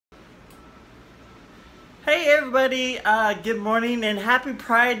Hey everybody, good morning and happy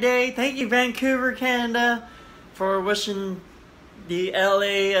Pride Day. Thank you Vancouver, Canada for wishing the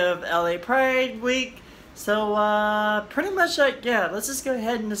LA Pride Week. So pretty much let's just go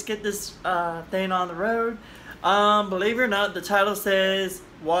ahead and just get this thing on the road. Believe it or not, the title says,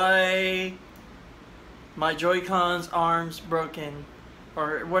 "Why My Joy-Con's Arms Broken,"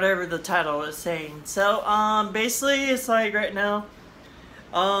 or whatever the title is saying. So basically it's like right now,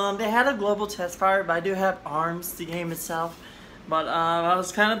 they had a global test fire, but I do have ARMS, the game itself. But I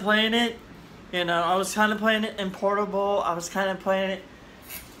was kind of playing it, I was kind of playing it in portable. I was kind of playing it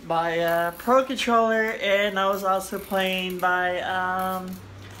by Pro Controller, and I was also playing by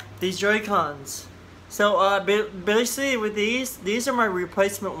these Joy-Cons. So basically with these are my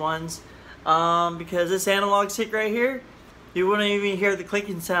replacement ones, because this analog stick right here, you wouldn't even hear the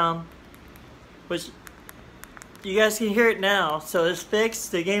clicking sound, which you guys can hear it now. So it's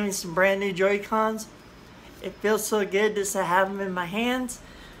fixed. They gave me some brand new Joy-Cons. It feels so good just to have them in my hands.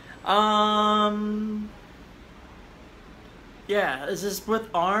 Yeah, it's just with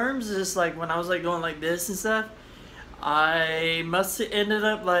ARMS, it's just like when I was like going like this and stuff, I must have ended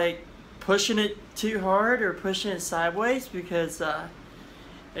up like pushing it too hard or pushing it sideways, because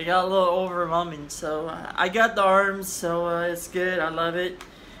it got a little overwhelming. So I got the ARMS, so it's good. I love it.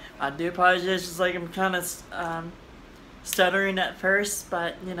 I do apologize, just like I'm kind of stuttering at first,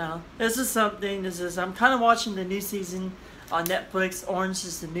 but this is something. I'm kind of watching the new season on Netflix, Orange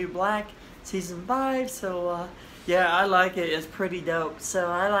is the New Black, season 5. So yeah, I like it. It's pretty dope. So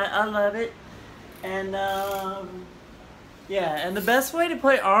I love it. And yeah, and the best way to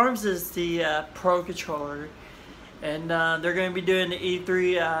play ARMS is the Pro Controller. And they're going to be doing the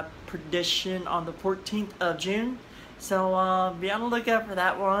E3 prediction on the 14th of June. So be on the lookout for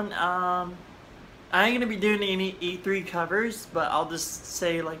that one. I ain't gonna be doing any E3 covers, but I'll just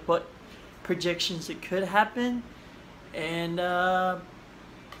say like what projections it could happen. And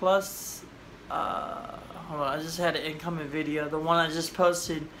plus, hold on, I just had an incoming video. The one I just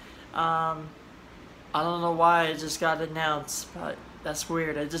posted, I don't know why it just got announced, but that's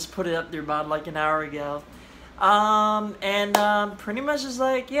weird. I just put it up there about like an hour ago. Pretty much is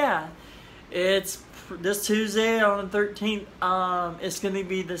like, yeah, it's this Tuesday on the 13th. It's gonna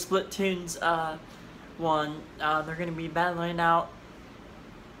be the Splatoon's one. They're gonna be battling out,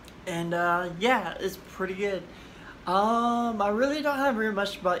 and yeah, it's pretty good. I really don't have very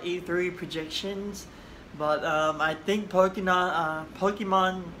much about E3 projections, but I think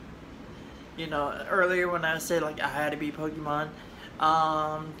Pokemon, earlier when I said like I had to be Pokemon,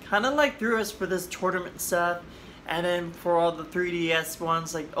 kind of like threw us for this tournament stuff. And then for all the 3DS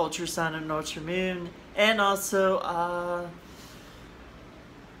ones like Ultra Sun and Ultra Moon, and also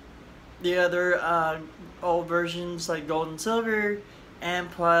the other old versions like Gold and Silver, and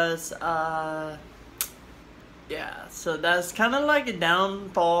plus yeah, so that's kind of like a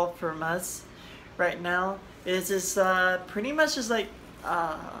downfall from us right now. It's just pretty much just like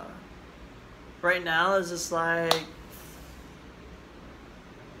right now it's just like,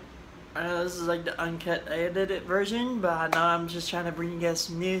 I know this is like the uncut edited version, but I know I'm just trying to bring you guys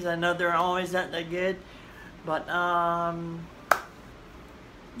some news. I know they're always not that good, but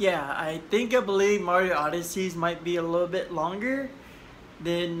yeah, I believe Mario Odysseys might be a little bit longer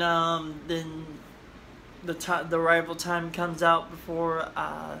than the arrival time comes out before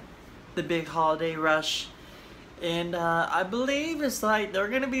the big holiday rush. And I believe it's like they're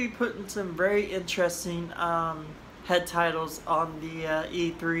gonna be putting some very interesting head titles on the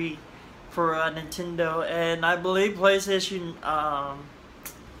E3 for Nintendo, and I believe PlayStation,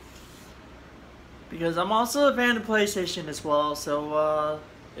 because I'm also a fan of PlayStation as well. So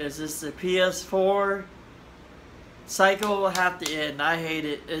is this the PS4 cycle will have to end? I hate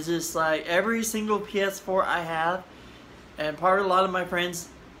it. It's just like every single PS4 I have, and a lot of my friends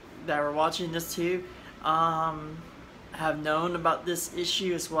that were watching this too have known about this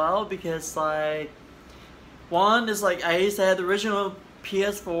issue as well, because like one is like I used to have the original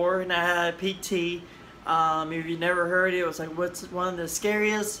PS4 and I had a PT. If you never heard it, it was like what's one of the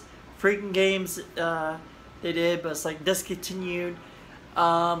scariest freaking games they did, but it's like discontinued.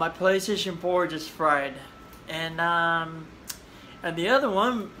 My PlayStation 4 just fried, and the other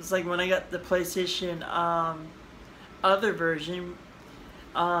one is like when I got the PlayStation other version.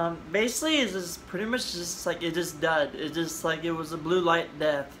 Basically it's just pretty much just like it just died. It just like it was a blue light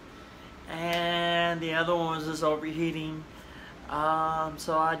death, and the other one was just overheating.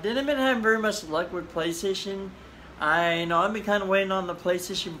 So I didn't even have very much luck with PlayStation. I know I've been kind of waiting on the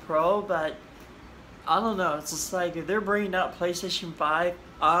PlayStation Pro, but I don't know. It's just like if they're bringing out PlayStation 5,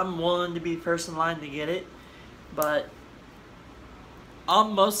 I'm willing to be first in line to get it. But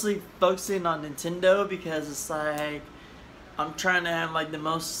I'm mostly focusing on Nintendo because it's like I'm trying to have like the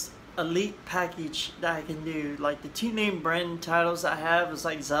most elite package that I can do. Like the two name brand titles I have is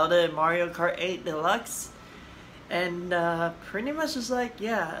like Zelda and Mario Kart 8 Deluxe. And pretty much just like,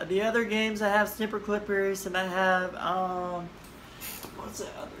 yeah, the other games I have Snipper Clippers and I have, what's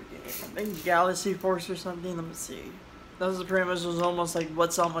that other game? I think Galaxy Force or something, let me see. Those are pretty much was almost like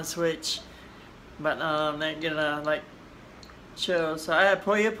what's on my Switch. But they're gonna like show. So I have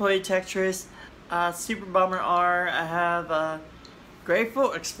Puyo Puyo Tetris, Super Bomber R, I have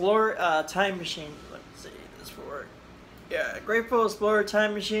Grateful Explorer Time Machine. Let's see this for. Yeah, Grateful Explorer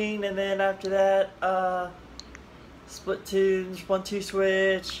Time Machine, and then after that, Splatoon's 1-2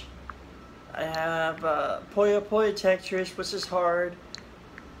 Switch. I have Puyo Puyo Tetris, which is hard.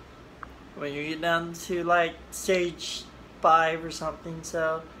 When you get down to like stage 5 or something,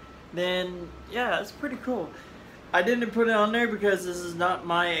 so then yeah, it's pretty cool. I didn't put it on there because this is not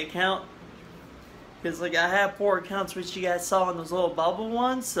my account. Because like I have 4 accounts which you guys saw in those little bubble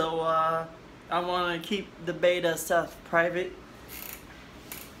ones, so I want to keep the beta stuff private.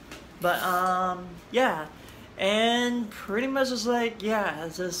 But yeah, and pretty much just like, yeah,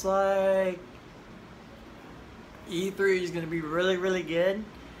 it's just like E3 is gonna be really, really good,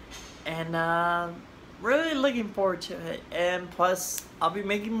 and really looking forward to it. And plus, I'll be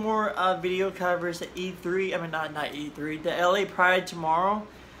making more video covers at E3. I mean, not E3, the LA Pride tomorrow.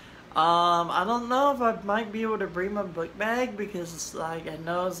 I don't know if I might be able to bring my book bag because it's like, I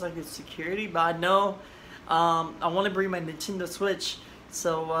know it's like a security, but I know I want to bring my Nintendo Switch,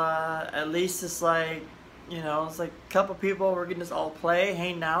 so at least it's like, you know, it's like a couple people, we're gonna just all play,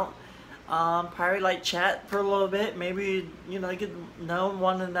 hang out, probably like chat for a little bit, maybe, you know, get to know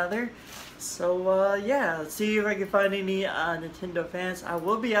one another. So yeah, let's see if I can find any Nintendo fans. I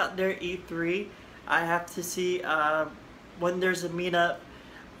will be out there E3. I have to see when there's a meetup.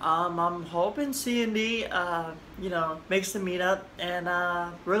 I'm hoping C&D, you know, makes the meetup,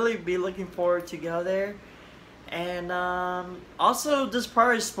 and really be looking forward to go there. And also just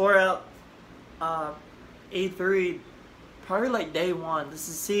probably explore out E3, probably like day 1, just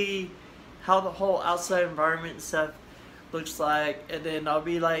to see how the whole outside environment and stuff looks like. And then I'll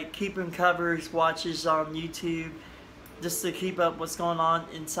be like keeping covers, watches on YouTube, just to keep up what's going on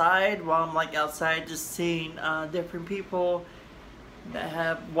inside while I'm like outside, just seeing different people that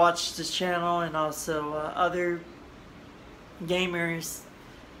have watched this channel, and also other gamers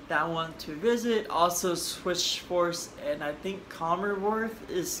that I want to visit. Also Switch Force, and I think Commonwealth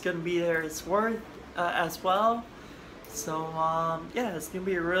is going to be there as well. So yeah, it's going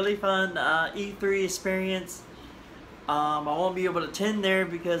to be a really fun E3 experience. I won't be able to attend there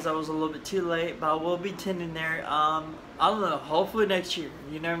because I was a little bit too late, but I will be attending there. I don't know, hopefully next year,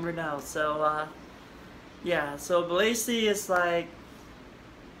 you never know. So yeah, so basically it's like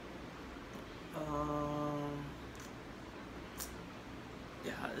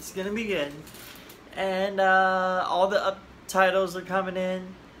yeah, it's gonna be good, and all the titles are coming in.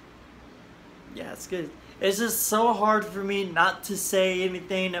 Yeah, it's good. It's just so hard for me not to say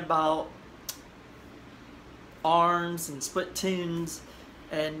anything about ARMS and Splatoons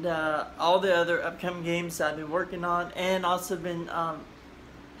and all the other upcoming games that I've been working on, and also been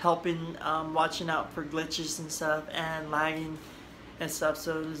helping, watching out for glitches and stuff and lagging and stuff,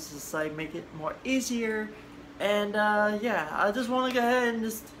 so this is like make it more easier. And yeah, I just want to go ahead and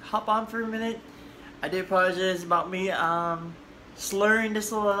just hop on for a minute. I do apologize about me slurring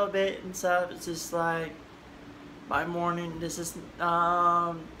this a little bit and stuff. It's just like my morning, this is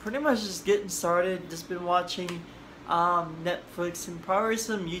pretty much just getting started. Just been watching Netflix and probably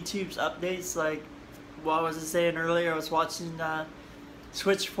some YouTube's updates, like what was I saying earlier, I was watching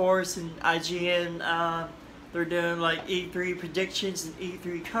Switch Force and IGN. They're doing like E3 predictions and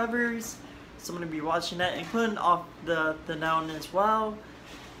E3 covers, so I'm going to be watching that, including off the now and as well.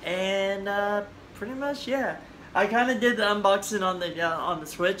 And pretty much, yeah, I kind of did the unboxing on the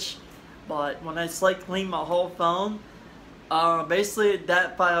Switch, but when I like cleaned my whole phone, basically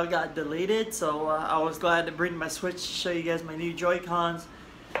that file got deleted. So I was glad to bring my Switch to show you guys my new Joy-Cons,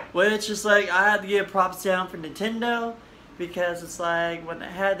 which is like, I had to give props down for Nintendo, because it's like when I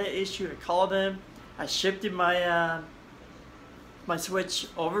had that issue, I called them. I shifted my my Switch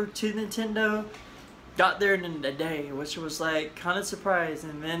over to Nintendo, got there in a day, which was like kind of surprising.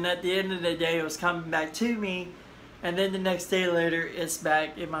 And then at the end of the day, it was coming back to me, and then the next day later, it's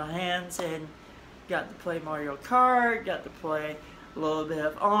back in my hands, and got to play Mario Kart, got to play a little bit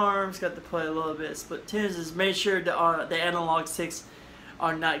of ARMS, got to play a little bit of Splatoon. Just made sure the analog sticks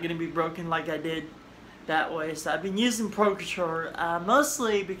are not going to be broken like I did that way. So I've been using Pro Controller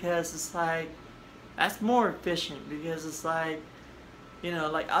mostly because it's like, that's more efficient, because it's like You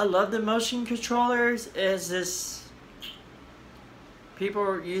know, like I love the motion controllers. It's just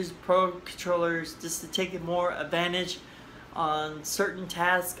people use pro controllers just to take more advantage on certain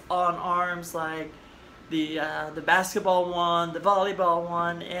tasks on arms, like the basketball one, the volleyball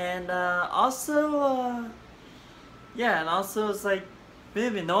one, and also yeah, and also it's like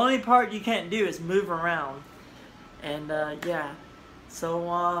moving. The only part you can't do is move around, and yeah.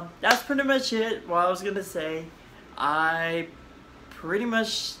 So that's pretty much it. What I was gonna say. I pretty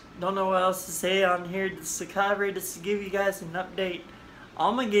much don't know what else to say on here. Just to give you guys an update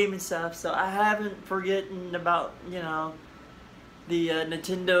on my gaming stuff, so I haven't forgotten about, you know, the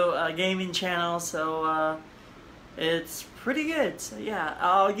Nintendo gaming channel. So it's pretty good. So yeah,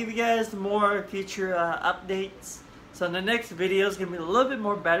 I'll give you guys more future updates. So the next video is gonna be a little bit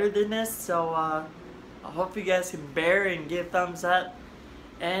more better than this. So I hope you guys can bear and give thumbs up.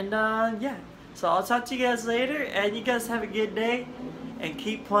 And yeah. So I'll talk to you guys later, and you guys have a good day, and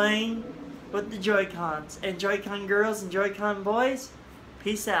keep playing with the Joy-Cons. And Joy-Con girls and Joy-Con boys,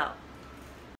 peace out.